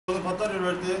맞다리를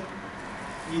할 때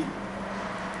이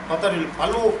맞다리를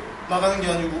발로 나가는 게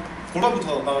아니고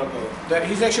골반부터 나갈 거예요. That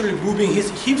he's actually moving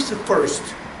his hips first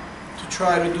to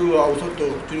try to do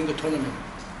OSOTO during the tournament.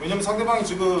 왜냐면 상대방이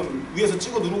지금 위에서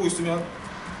찍어 누르고 있으면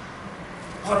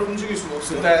팔을 움직일 수가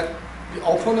없어요. So that the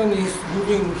opponent is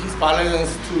moving his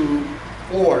balance to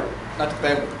forward, not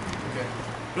backward. Okay.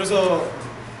 그래서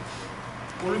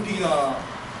올림픽이나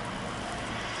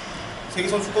세계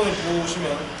선수권을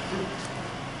보시면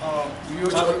If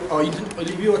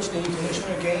you watch the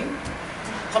international game,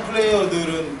 탑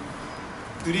플레이어들이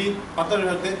맞다리를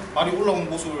할 때 발이 올라오는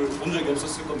모습을 본 적이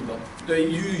없었을 겁니다.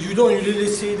 you don't really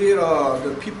see the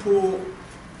people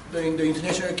in the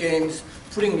international games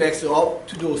putting legs up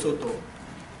to do OSOTO.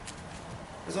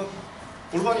 그래서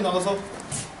골반이 나가서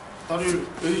다리를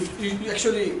You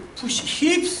actually push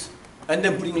hips and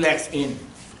then bring legs in.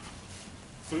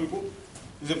 그리고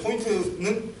이제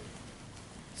포인트는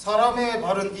사람의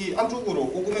발은 이 안쪽으로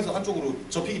오금에서 안쪽으로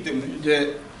접히기 때문에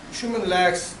The human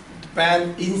legs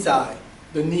bend inside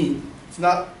the knee. It's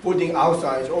not folding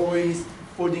outside. It's always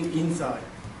folding inside.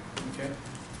 Okay.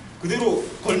 그대로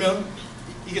걸면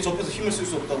이게 접혀서 힘을 쓸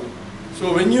수 없다고.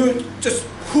 So when you just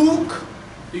hook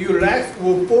your legs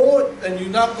will forward, and you're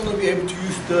not going to be able to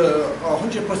use the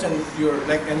 100% your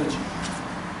leg energy.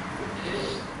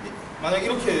 만약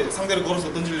이렇게 상대를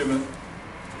걸어서 던지려면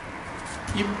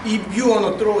If you want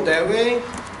to throw that way,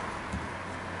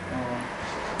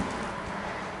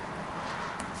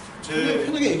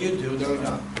 편하게 얘기해도 돼요. 내가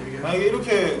그냥 만약에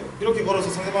이렇게 걸어서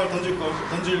상대방을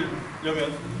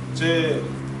던지려면 제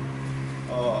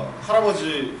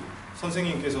할아버지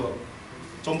선생님께서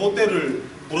전봇대를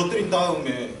부러뜨린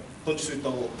다음에 던질 수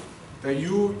있다고.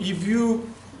 If you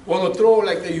want to throw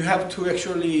like that, you have to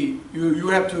actually you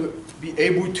have to be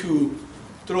able to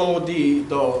throw the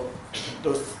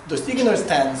signal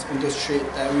stance on the street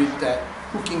with that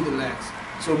hooking the legs.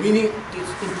 So meaning it's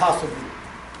impossible.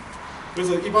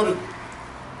 그래서 이 발을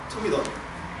틉니다.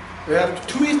 You have to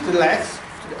twist the legs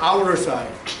to the outer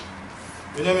side.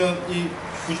 왜냐면 이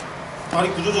다리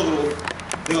구조적으로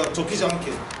다리가 접히지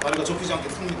않게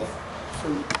틉니다.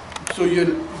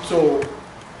 So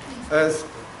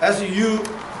as you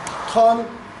turn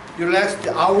your legs to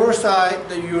the outer side,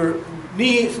 that your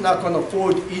knee is not going to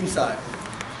fold inside.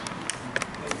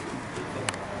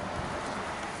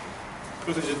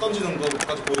 그래서 이제 던지는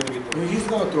것까지 보여드리겠다. He's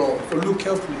going to throw. So look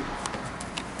carefully.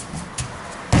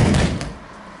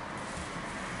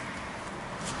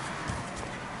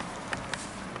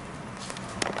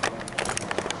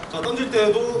 자, 던질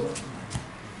때도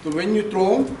So when you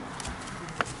throw,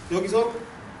 여기서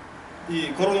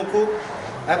이 걸어놓고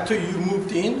after you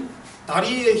moved in,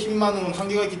 다리의 힘만으로는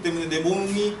한계가 있기 때문에 내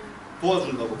몸이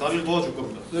도와준다고. 다리를 도와줄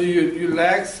겁니다. so your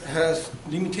legs has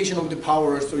limitation of the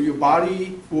power, so your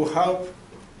body will help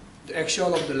the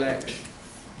action of the leg.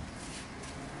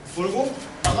 걸고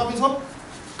나가면서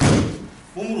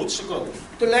몸으로 칠 거라고.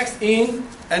 The legs in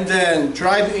and then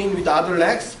drive in with the other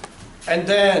legs, and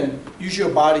then use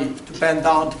your body to bend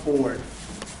down to forward.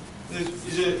 근데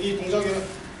이제 이 동작에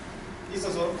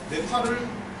있어서 내 팔을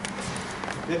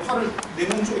내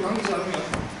몸 쪽에 당기지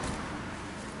않으면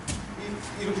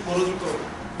이렇게 벌어질 거라고.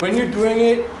 When you're doing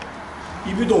it,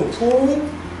 if you don't pull,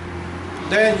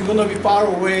 then you're gonna be far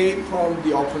away from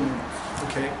the opponent.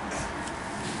 Okay.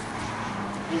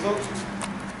 그래서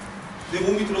내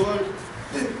몸이 들어갈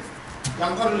때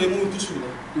양팔을 내 몸에 붙입니다.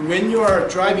 When you are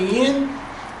driving in,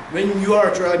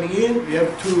 you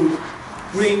have to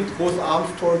bring both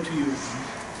arms toward to you.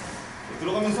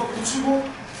 들어가면서 붙이고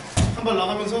한 발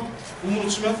나가면서 몸으로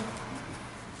치면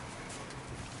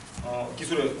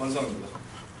기술의 완성입니다.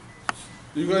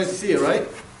 You guys see it, right?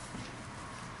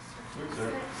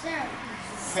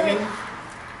 Can you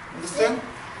understand?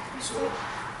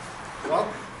 What?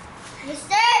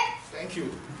 Thank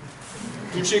you.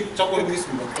 둘씩 잡고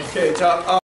해보겠습니다. Okay. 자.